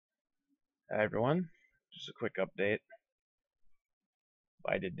Hi everyone, just a quick update.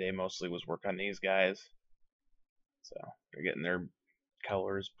 What I did today mostly was work on these guys, so they're getting their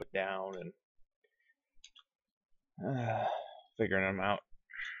colors put down and figuring them out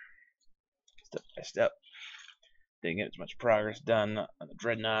step by step. Didn't get as much progress done on the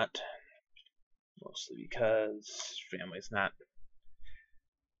Dreadnought, mostly because family's not.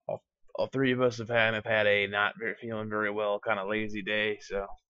 All three of us have had a not very feeling very well, kind of lazy day, so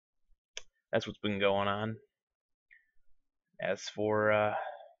that's what's been going on. As for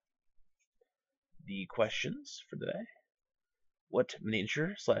the questions for today. What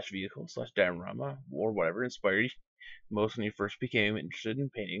miniature slash vehicle slash diorama or whatever inspired you most when you first became interested in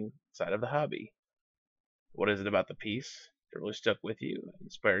painting side of the hobby? What is it about the piece that really stuck with you and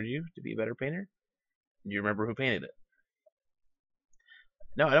inspired you to be a better painter? Do you remember who painted it?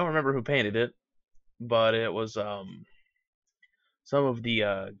 No, I don't remember who painted it, but it was some of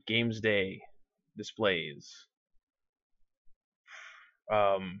the Games Day displays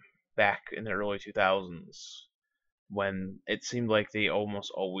back in the early 2000s when it seemed like they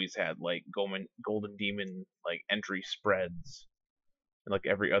almost always had like Golden Demon like entry spreads, like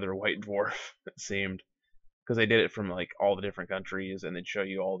every other White Dwarf it seemed, because they did it from like all the different countries and they'd show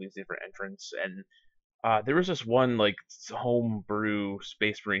you all these different entrants. And there was this one like homebrew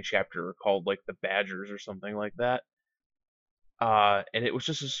Space Marine chapter called like the Badgers or something like that. And it was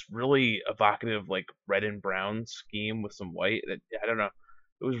just this really evocative like red and brown scheme with some white. I don't know.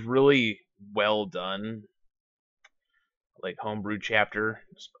 It was really well done, like homebrew chapter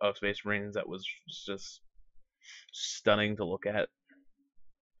of Space Marines that was just stunning to look at.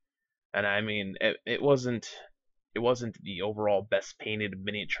 And I mean, it wasn't the overall best painted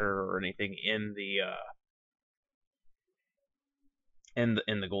miniature or anything in the in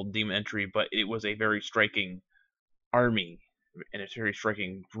the Golden Demon entry, but it was a very striking army and a very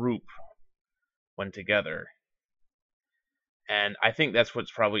striking group when together. And I think that's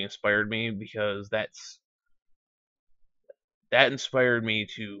what's probably inspired me, because that inspired me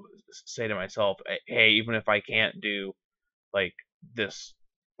to say to myself, hey, even if I can't do like this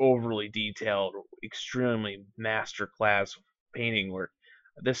overly detailed, extremely masterclass painting work,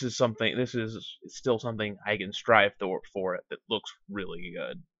 this is still something I can strive for it that looks really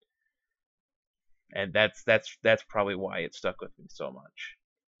good. And that's probably why it stuck with me so much.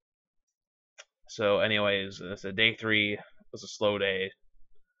 So anyways, so day 3 was a slow day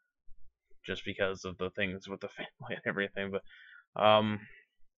just because of the things with the family and everything, but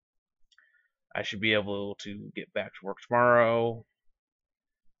I should be able to get back to work tomorrow,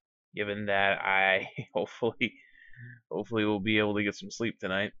 given that I hopefully will be able to get some sleep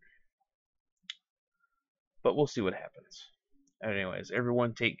tonight. But we'll see what happens. Anyways,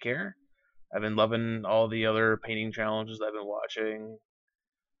 everyone take care. I've been loving all the other painting challenges I've been watching,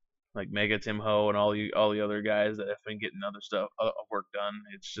 like Mega Tim Ho and all the other guys that have been getting other stuff work done.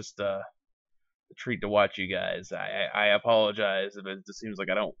 It's just a treat to watch you guys. I apologize if it seems like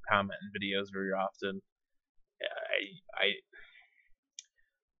I don't comment in videos very often. I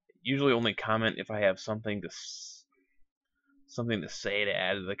usually only comment if I have something to say to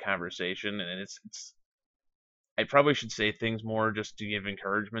add to the conversation, and it's I probably should say things more just to give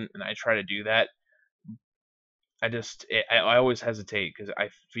encouragement, and I try to do that. I always hesitate because I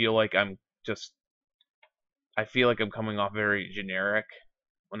feel like I'm coming off very generic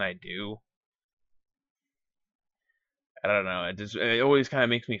when I do. I don't know. It always kind of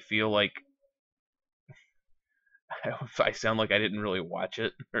makes me feel like I sound like I didn't really watch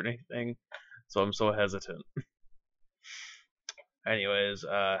it or anything, so I'm so hesitant. Anyways,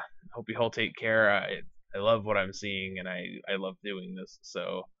 hope you all take care. I love what I'm seeing, and I love doing this.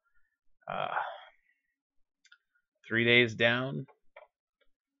 So, 3 days down,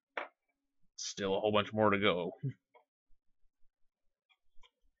 still a whole bunch more to go.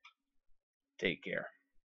 Take care.